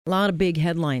A lot of big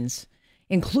headlines,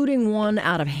 including one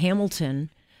out of Hamilton,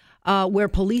 where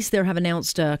police there have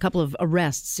announced a couple of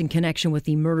arrests in connection with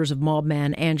the murders of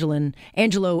mobman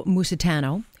Angelo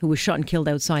Musitano, who was shot and killed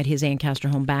outside his Ancaster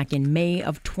home back in May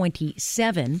of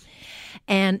 27,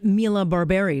 and Mila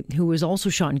Barberi, who was also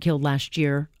shot and killed last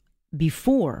year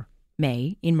before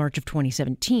May, in March of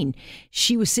 2017.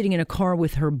 She was sitting in a car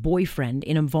with her boyfriend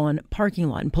in a Vaughan parking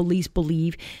lot, and police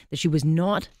believe that she was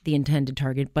not the intended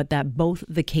target, but that both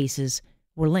the cases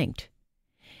were linked.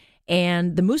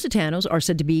 And the Musitanos are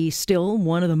said to be still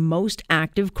one of the most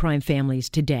active crime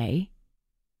families today.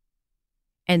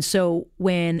 And so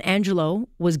when Angelo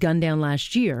was gunned down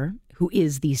last year, who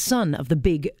is the son of the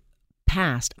big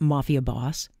past mafia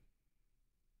boss,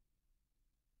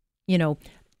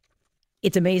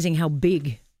 it's amazing how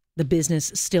big the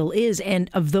business still is. And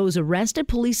of those arrested,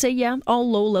 police say, yeah, all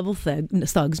low-level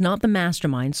thugs, not the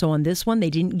mastermind. So on this one, they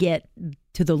didn't get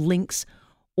to the links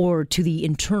or to the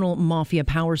internal mafia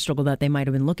power struggle that they might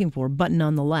have been looking for. But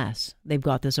nonetheless, they've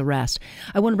got this arrest.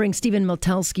 I want to bring Stephen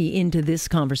Miltelski into this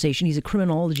conversation. He's a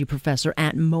criminology professor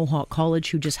at Mohawk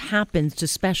College who just happens to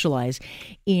specialize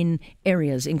in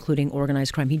areas including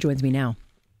organized crime. He joins me now.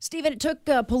 Stephen, it took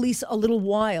police a little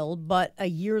while, but a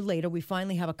year later, we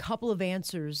finally have a couple of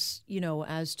answers,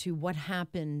 as to what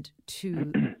happened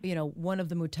to, one of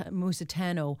the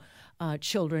Musitano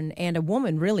children and a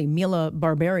woman, really, Mila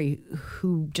Barberi,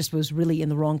 who just was really in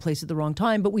the wrong place at the wrong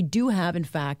time. But we do have, in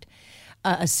fact,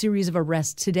 a series of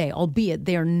arrests today, albeit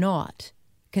they are not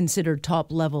considered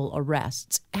top-level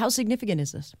arrests. How significant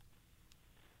is this?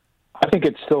 I think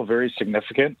it's still very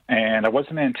significant, and I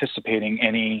wasn't anticipating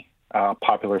any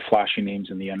popular flashy names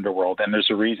in the underworld, and there's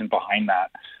a reason behind that.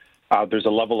 There's a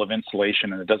level of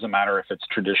insulation, and it doesn't matter if it's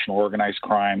traditional organized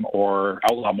crime or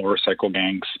outlaw motorcycle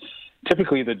gangs.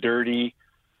 Typically, the dirty,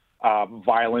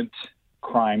 violent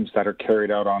crimes that are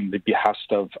carried out on the behest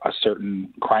of a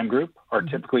certain crime group are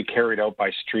typically carried out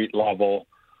by street-level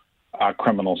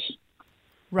criminals.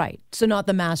 Right. So not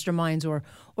the masterminds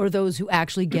or those who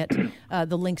actually get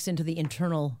the links into the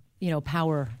internal,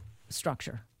 power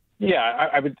structure. Yeah,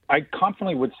 I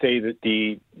confidently would say that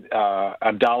the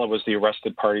Abdallah was the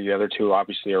arrested party. The other two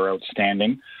obviously are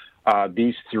outstanding.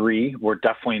 These three were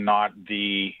definitely not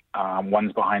the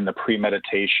ones behind the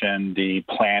premeditation, the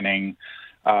planning.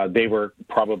 They were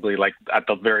probably like at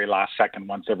the very last second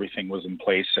once everything was in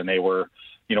place, and they were,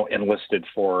 enlisted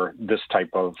for this type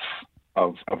of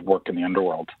work in the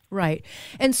underworld. Right.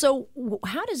 And so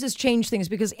how does this change things?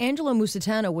 Because Angelo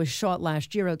Musitano was shot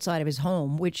last year outside of his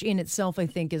home, which in itself, I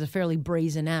think, is a fairly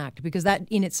brazen act, because that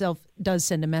in itself does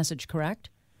send a message, correct?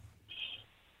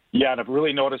 Yeah, and I've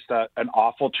really noticed an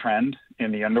awful trend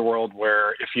in the underworld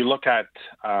where if you look at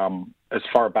as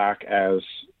far back as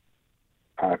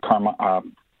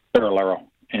Barolero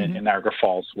in Niagara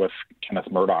Falls with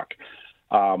Kenneth Murdoch,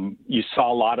 you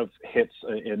saw a lot of hits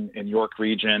in York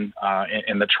region,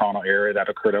 in the Toronto area that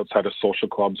occurred outside of social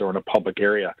clubs or in a public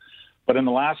area. But in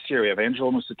the last year, we have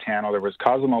Angelo Musitano. There was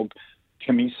Cosimo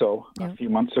Camiso a few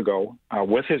months ago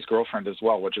with his girlfriend as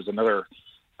well, which is another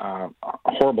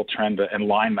horrible trend and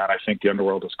line that I think the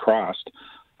underworld has crossed.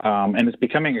 And it's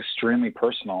becoming extremely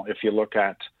personal. If you look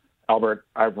at Albert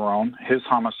Ivorone, his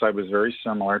homicide was very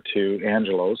similar to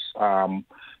Angelo's.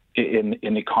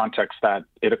 In the context that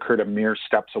it occurred a mere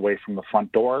steps away from the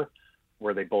front door,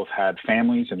 where they both had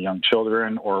families and young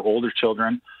children or older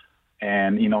children.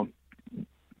 And,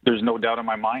 there's no doubt in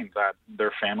my mind that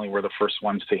their family were the first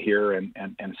ones to hear and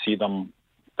see them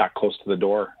that close to the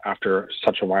door after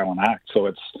such a violent act. So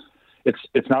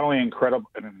it's not only an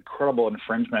incredible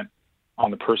infringement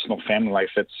on the personal family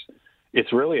life,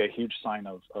 it's really a huge sign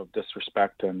of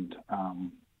disrespect and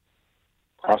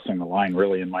crossing the line,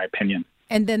 really, in my opinion.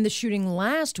 And then the shooting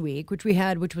last week, which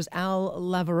was Al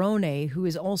Lavarone, who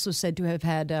is also said to have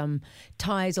had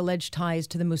alleged ties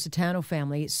to the Musitano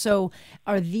family. So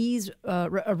are these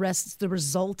arrests the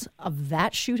result of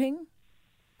that shooting?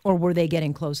 Or were they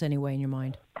getting close anyway, in your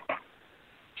mind?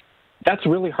 That's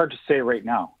really hard to say right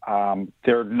now.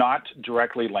 They're not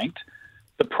directly linked.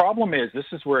 The problem is,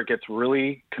 this is where it gets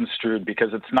really construed, because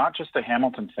it's not just a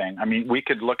Hamilton thing. I mean, we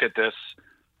could look at this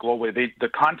globally. The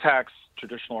contacts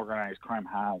traditional organized crime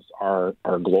has are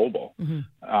global,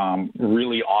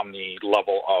 really on the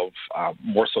level of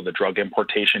more so the drug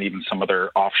importation, even some of their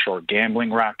offshore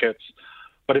gambling rackets.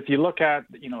 But if you look at,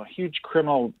 a huge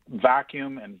criminal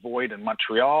vacuum and void in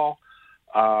Montreal,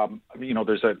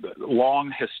 there's a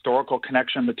long historical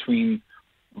connection between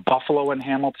Buffalo and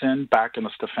Hamilton back in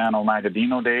the Stefano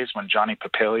Magadino days when Johnny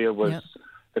Papalia was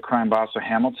the crime boss of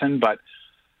Hamilton. But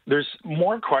there's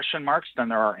more question marks than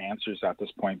there are answers at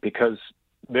this point, because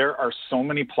there are so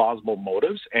many plausible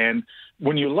motives. And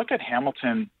when you look at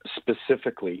Hamilton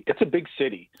specifically, it's a big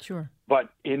city. Sure. But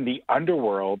in the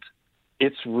underworld,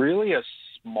 it's really a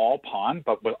small pond,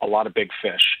 but with a lot of big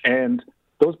fish. And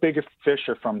those bigger fish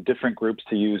are from different groups,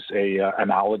 to use a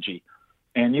analogy.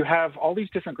 And you have all these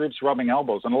different groups rubbing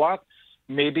elbows, and a lot,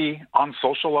 maybe on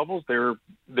social levels,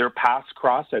 their paths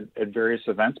cross at various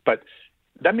events. But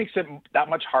that makes it that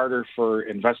much harder for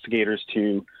investigators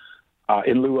to,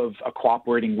 in lieu of a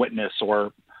cooperating witness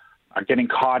or getting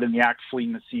caught in the act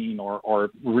fleeing the scene or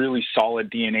really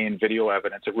solid DNA and video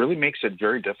evidence, it really makes it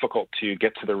very difficult to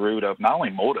get to the root of not only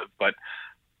motive, but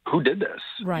who did this?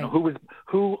 Right.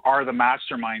 Who are the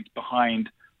masterminds behind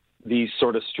these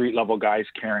sort of street level guys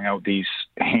carrying out these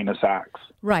heinous acts?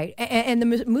 Right. And the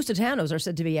Musitanos are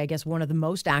said to be, I guess, one of the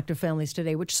most active families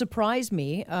today, which surprised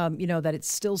me, that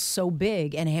it's still so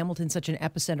big and Hamilton's such an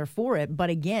epicenter for it. But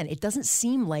again, it doesn't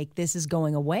seem like this is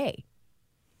going away.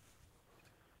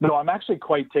 No, I'm actually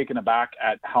quite taken aback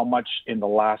at how much in the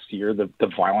last year the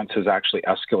violence has actually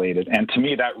escalated. And to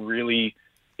me, that really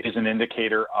is an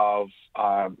indicator of,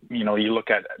 you look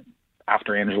at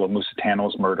after Angelo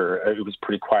Musitano's murder, it was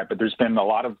pretty quiet, but there's been a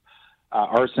lot of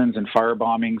arsons and fire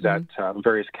bombings at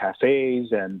various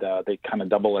cafes, and they kind of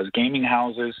double as gaming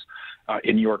houses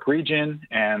in York Region.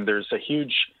 And there's a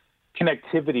huge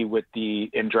connectivity with the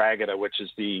Ndrangheta, which is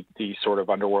the sort of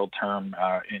underworld term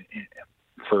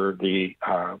for the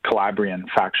Calabrian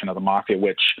faction of the mafia,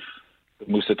 which the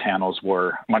Musitanos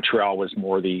were. Montreal was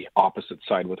more the opposite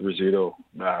side with Rizzuto,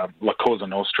 La Cosa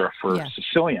Nostra for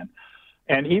Sicilian.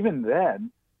 And even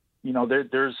then,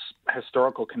 there's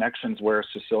historical connections where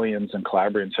Sicilians and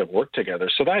Calabrians have worked together.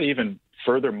 So that even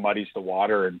further muddies the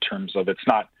water in terms of it's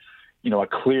not, a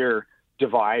clear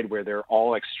divide where they're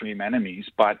all extreme enemies.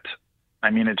 But,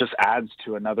 it just adds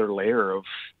to another layer of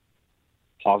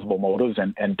plausible motives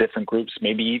and different groups,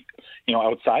 maybe,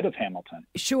 outside of Hamilton.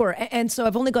 Sure. And so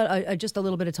I've only got just a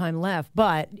little bit of time left,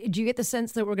 but do you get the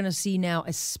sense that we're going to see now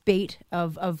a spate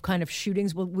of kind of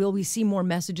shootings? Will we see more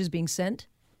messages being sent?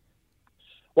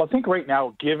 Well, I think right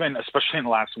now, given, especially in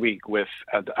the last week with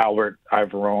Albert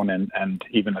Ivorone and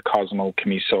even the Cosmo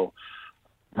Camiso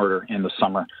murder in the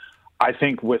summer, I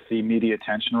think with the media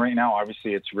attention right now,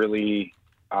 obviously it's really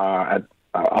at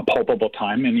a palpable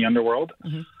time in the underworld.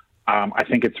 Mm-hmm. I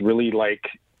think it's really like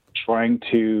trying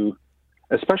to,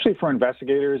 especially for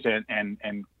investigators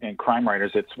and crime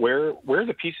writers, it's where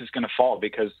the piece is going to fall,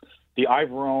 because the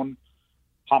Ivorone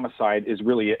homicide is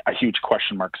really a huge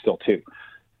question mark still too.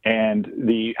 And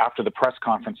after the press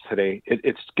conference today,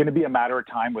 it's going to be a matter of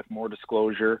time with more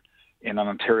disclosure in an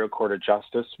Ontario Court of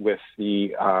Justice with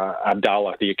the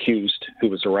Abdallah, the accused, who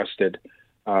was arrested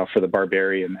for the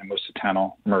Barbarian and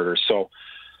Musitano murders. So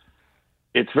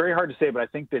it's very hard to say, but I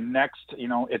think the next,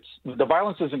 the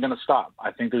violence isn't going to stop.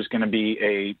 I think there's going to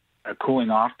be a cooling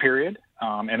off period,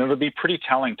 and it'll be pretty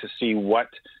telling to see what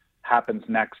happens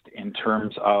next in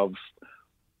terms of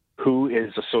who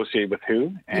is associated with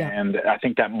who. And I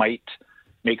think that might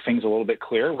make things a little bit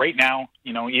clearer. Right now,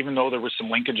 even though there were some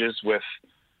linkages with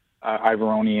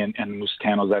Ivorone and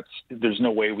Musitano, there's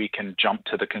no way we can jump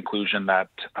to the conclusion that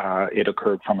it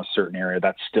occurred from a certain area.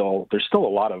 There's still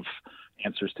a lot of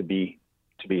answers to be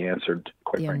answered,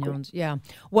 quite frankly. Unknowns. Yeah.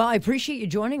 Well, I appreciate you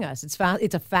joining us.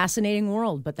 It's a fascinating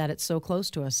world, but that it's so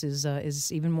close to us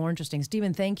is even more interesting.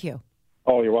 Stephen, thank you.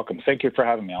 Oh, you're welcome. Thank you for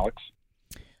having me, Alex.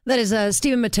 That is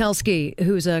Stephen Metelsky,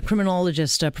 who's a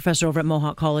criminologist, a professor over at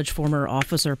Mohawk College, former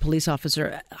police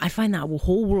officer. I find that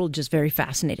whole world just very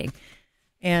fascinating.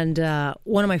 And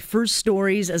one of my first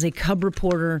stories as a cub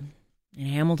reporter in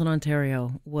Hamilton,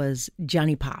 Ontario, was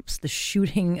Johnny Pops, the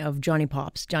shooting of Johnny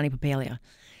Pops, Johnny Papalia.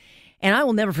 And I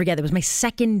will never forget, it was my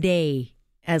second day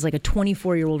as like a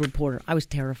 24-year-old reporter. I was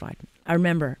terrified. I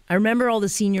remember all the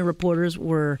senior reporters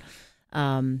were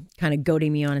kind of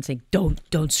goading me on and saying,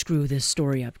 don't screw this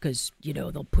story up because,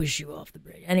 they'll push you off the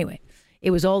bridge. Anyway,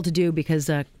 it was all to do because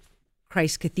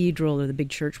Christ Cathedral, or the big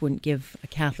church, wouldn't give a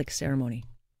Catholic ceremony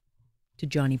to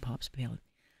Johnny Pops Papalia.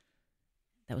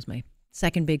 That was my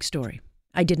second big story.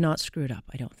 I did not screw it up,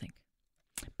 I don't think.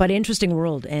 But interesting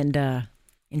world, and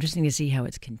interesting to see how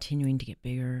it's continuing to get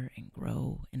bigger and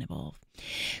grow and evolve.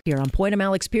 Here on Point, I'm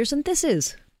Alex Pearson. This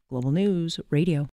is Global News Radio.